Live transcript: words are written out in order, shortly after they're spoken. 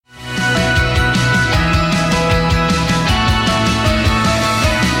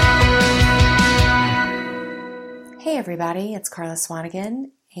everybody. It's Carla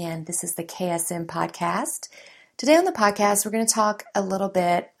Swanigan, and this is the KSM podcast. Today on the podcast, we're going to talk a little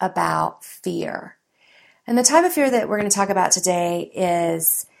bit about fear. And the type of fear that we're going to talk about today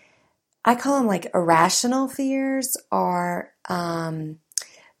is, I call them like irrational fears, or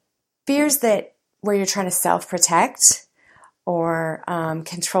fears that where you're trying to self-protect or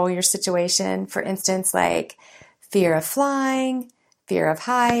control your situation. For instance, like fear of flying, fear of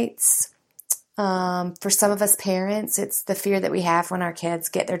heights. For some of us parents, it's the fear that we have when our kids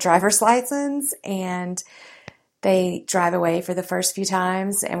get their driver's license and they drive away for the first few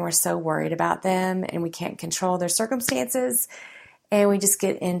times, and we're so worried about them and we can't control their circumstances, and we just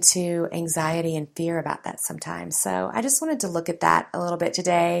get into anxiety and fear about that sometimes. So I just wanted to look at that a little bit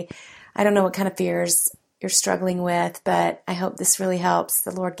today. I don't know what kind of fears you're struggling with, but I hope this really helps.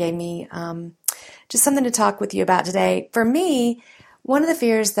 The Lord gave me just something to talk with you about today. For me, one of the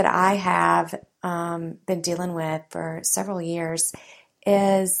fears that I have been dealing with for several years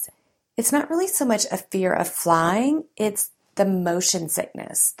is it's not really so much a fear of flying, it's the motion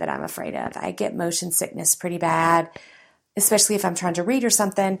sickness that I'm afraid of. I get motion sickness pretty bad, especially if I'm trying to read or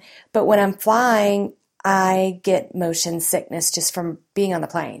something. But when I'm flying, I get motion sickness just from being on the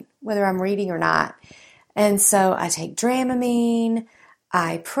plane, whether I'm reading or not. And so I take Dramamine,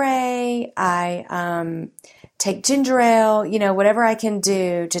 I pray, I take ginger ale, whatever I can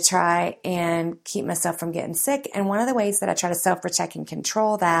do to try and keep myself from getting sick. And one of the ways that I try to self-protect and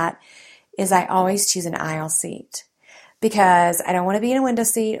control that is I always choose an aisle seat, because I don't want to be in a window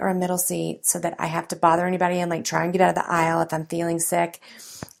seat or a middle seat so that I have to bother anybody and like try and get out of the aisle if I'm feeling sick.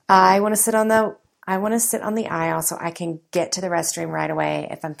 I want to sit on the aisle so I can get to the restroom right away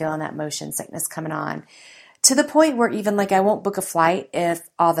if I'm feeling that motion sickness coming on. To the point where even like I won't book a flight if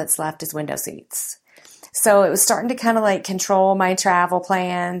all that's left is window seats. So it was starting to kind of like control my travel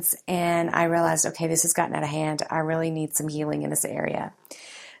plans, and I realized, okay, this has gotten out of hand. I really need some healing in this area.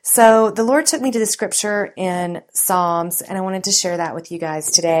 So the Lord took me to the scripture in Psalms, and I wanted to share that with you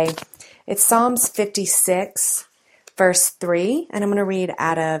guys today. It's Psalms 56, verse 3, and I'm going to read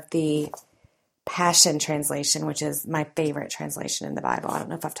out of the Passion Translation, which is my favorite translation in the Bible. I don't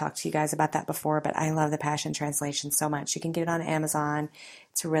know if I've talked to you guys about that before, but I love the Passion Translation so much. You can get it on Amazon.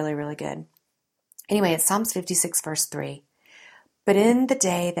 It's really, really good. Anyway, it's Psalms 56, verse 3. But in the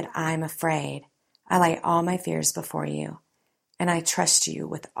day that I'm afraid, I lay all my fears before you, and I trust you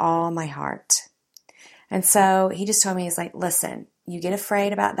with all my heart. And so he just told me, he's like, listen, you get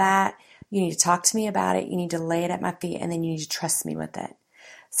afraid about that. You need to talk to me about it. You need to lay it at my feet, and then you need to trust me with it.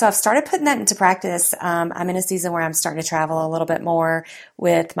 So I've started putting that into practice. I'm in a season where I'm starting to travel a little bit more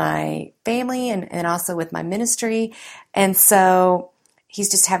with my family and also with my ministry. And so he's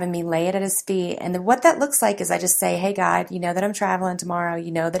just having me lay it at his feet. And what that looks like is I just say, hey, God, you know that I'm traveling tomorrow.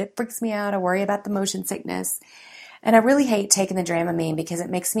 You know that it freaks me out. I worry about the motion sickness. And I really hate taking the Dramamine because it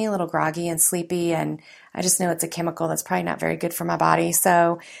makes me a little groggy and sleepy. And I just know it's a chemical that's probably not very good for my body.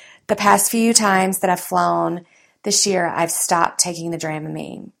 So the past few times that I've flown this year, I've stopped taking the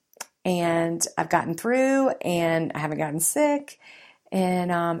Dramamine. And I've gotten through, and I haven't gotten sick.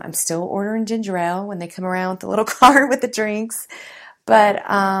 And I'm still ordering ginger ale when they come around with the little cart with the drinks. But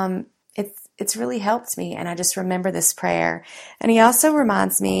it's really helped me, and I just remember this prayer. And he also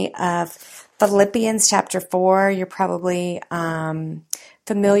reminds me of Philippians chapter 4. You're probably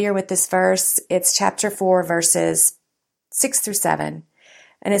familiar with this verse. It's chapter 4, verses 6 through 7.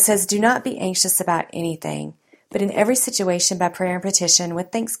 And it says, do not be anxious about anything, but in every situation by prayer and petition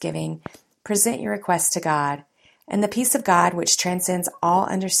with thanksgiving, present your requests to God. And the peace of God, which transcends all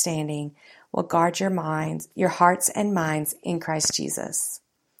understanding, will guard your hearts and minds in Christ Jesus.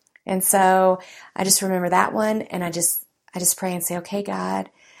 And so I just remember that one, and I just pray and say, okay, God,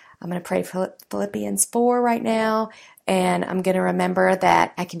 I'm going to pray Philippians 4 right now, and I'm going to remember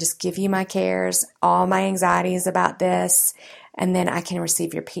that I can just give you my cares, all my anxieties about this, and then I can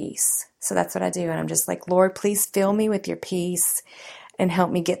receive your peace. So that's what I do, and I'm just like, Lord, please fill me with your peace and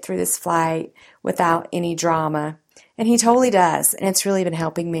help me get through this flight without any drama. And he totally does, and it's really been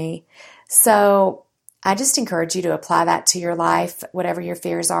helping me. So I just encourage you to apply that to your life, whatever your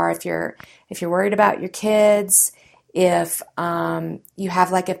fears are. If you're worried about your kids, if you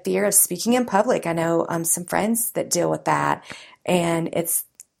have like a fear of speaking in public. I know some friends that deal with that, and it's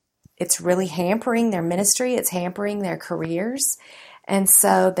really hampering their ministry. It's hampering their careers. And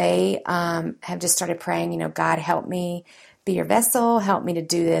so they have just started praying, God, help me be your vessel. Help me to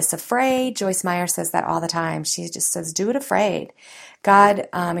do this afraid. Joyce Meyer says that all the time. She just says, do it afraid. God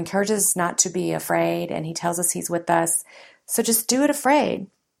encourages us not to be afraid, and he tells us he's with us. So just do it afraid.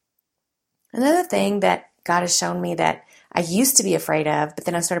 Another thing that God has shown me that I used to be afraid of, but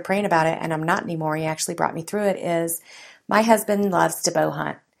then I started praying about it and I'm not anymore. He actually brought me through it, is my husband loves to bow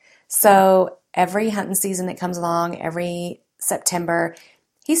hunt. So every hunting season that comes along, every September,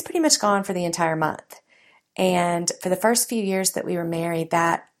 he's pretty much gone for the entire month. And for the first few years that we were married,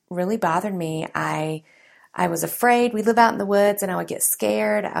 that really bothered me. I was afraid. We live out in the woods, and I would get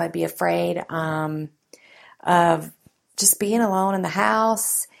scared. I would be afraid of just being alone in the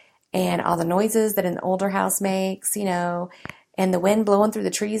house and all the noises that an older house makes, and the wind blowing through the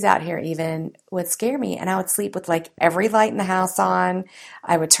trees out here even would scare me. And I would sleep with like every light in the house on.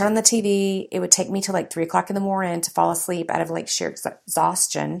 I would turn on the TV. It would take me till like 3 o'clock in the morning to fall asleep out of like sheer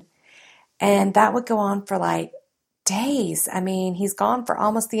exhaustion. And that would go on for like days. I mean, he's gone for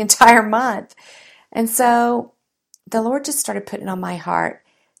almost the entire month. And so the Lord just started putting on my heart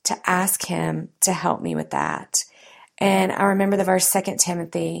to ask him to help me with that. And I remember the verse 2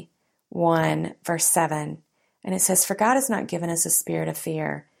 Timothy 1, verse 7. And it says, "For God has not given us a spirit of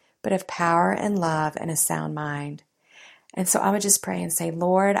fear, but of power and love and a sound mind." And so I would just pray and say,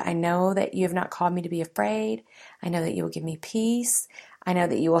 Lord, I know that you have not called me to be afraid. I know that you will give me peace. I know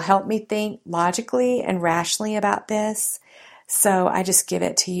that you will help me think logically and rationally about this. So I just give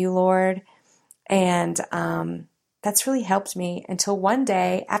it to you, Lord. And that's really helped me until one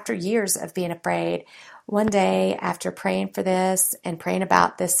day, after years of being afraid, one day after praying for this and praying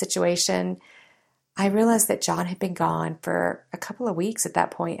about this situation, I realized that John had been gone for a couple of weeks at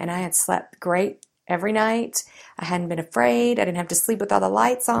that point, and I had slept great every night. I hadn't been afraid. I didn't have to sleep with all the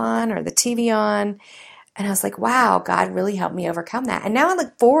lights on or the TV on. And I was like, wow, God really helped me overcome that. And now I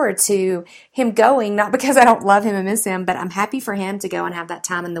look forward to him going, not because I don't love him and miss him, but I'm happy for him to go and have that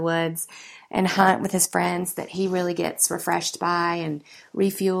time in the woods and hunt with his friends that he really gets refreshed by and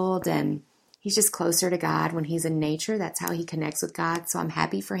refueled. And he's just closer to God when he's in nature. That's how he connects with God. So I'm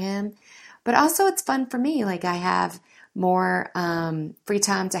happy for him. But also it's fun for me. Like I have more free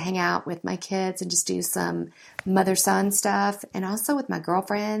time to hang out with my kids and just do some mother-son stuff, and also with my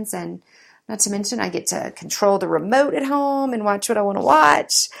girlfriends. And not to mention I get to control the remote at home and watch what I want to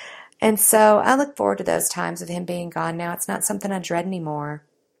watch. And so I look forward to those times of him being gone now. It's not something I dread anymore.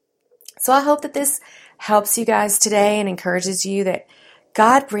 So I hope that this helps you guys today and encourages you that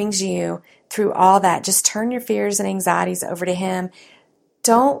God brings you through all that. Just turn your fears and anxieties over to him.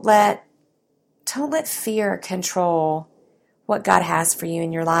 Don't let fear control what God has for you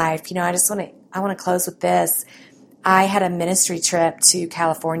in your life. I want to close with this. I had a ministry trip to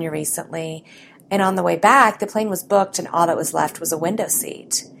California recently, and on the way back, the plane was booked and all that was left was a window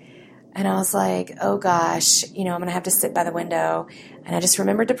seat. And I was like, oh gosh, I'm going to have to sit by the window. And I just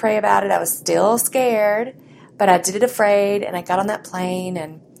remembered to pray about it. I was still scared, but I did it afraid, and I got on that plane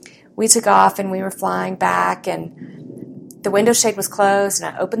and we took off and we were flying back, and the window shade was closed,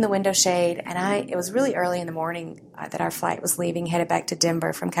 and I opened the window shade, and it was really early in the morning that our flight was leaving, headed back to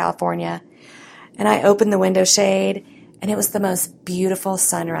Denver from California. And I opened the window shade, and it was the most beautiful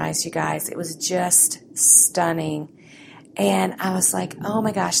sunrise, you guys. It was just stunning. And I was like, oh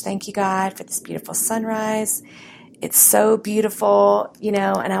my gosh, thank you, God, for this beautiful sunrise. It's so beautiful,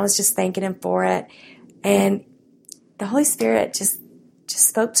 and I was just thanking him for it. And the Holy Spirit just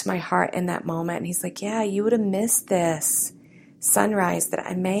spoke to my heart in that moment. And he's like, yeah, you would have missed this sunrise that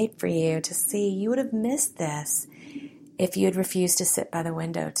I made for you to see. You would have missed this if you had refused to sit by the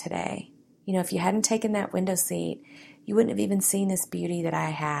window today. If you hadn't taken that window seat, you wouldn't have even seen this beauty that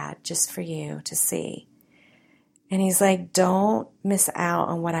I had just for you to see. And he's like, don't miss out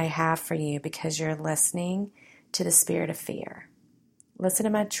on what I have for you because you're listening to the spirit of fear. Listen to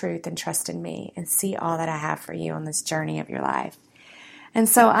my truth and trust in me and see all that I have for you on this journey of your life. And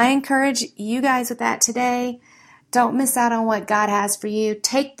so I encourage you guys with that today. Don't miss out on what God has for you.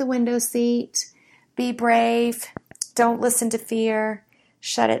 Take the window seat. Be brave. Don't listen to fear.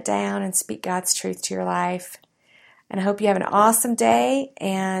 Shut it down and speak God's truth to your life. And I hope you have an awesome day,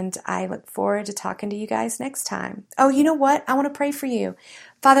 and I look forward to talking to you guys next time. Oh, you know what? I want to pray for you.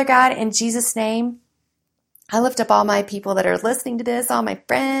 Father God, in Jesus' name, I lift up all my people that are listening to this, all my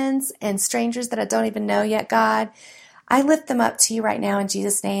friends and strangers that I don't even know yet, God. I lift them up to you right now in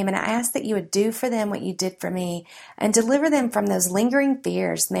Jesus' name, and I ask that you would do for them what you did for me and deliver them from those lingering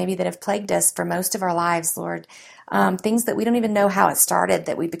fears maybe that have plagued us for most of our lives, Lord. Things that we don't even know how it started,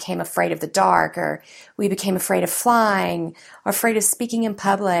 that we became afraid of the dark, or we became afraid of flying, or afraid of speaking in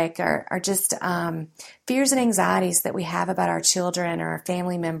public, or just fears and anxieties that we have about our children or our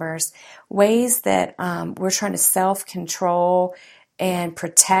family members, ways that we're trying to self-control and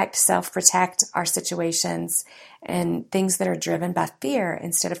self-protect our situations, and things that are driven by fear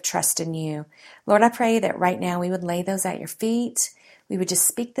instead of trust in you. Lord, I pray that right now we would lay those at your feet. We would just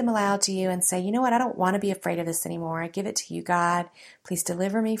speak them aloud to you and say, you know what, I don't want to be afraid of this anymore. I give it to you, God. Please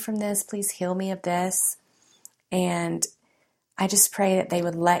deliver me from this. Please heal me of this. And I just pray that they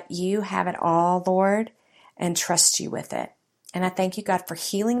would let you have it all, Lord, and trust you with it. And I thank you, God, for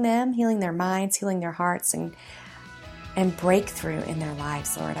healing them, healing their minds, healing their hearts, and breakthrough in their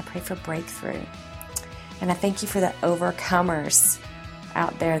lives, Lord. I pray for breakthrough. And I thank you for the overcomers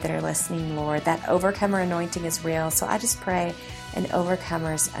out there that are listening, Lord. That overcomer anointing is real. So I just pray an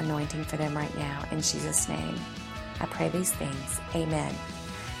overcomer's anointing for them right now. In Jesus' name, I pray these things. Amen.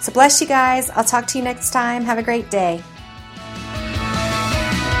 So bless you guys. I'll talk to you next time. Have a great day.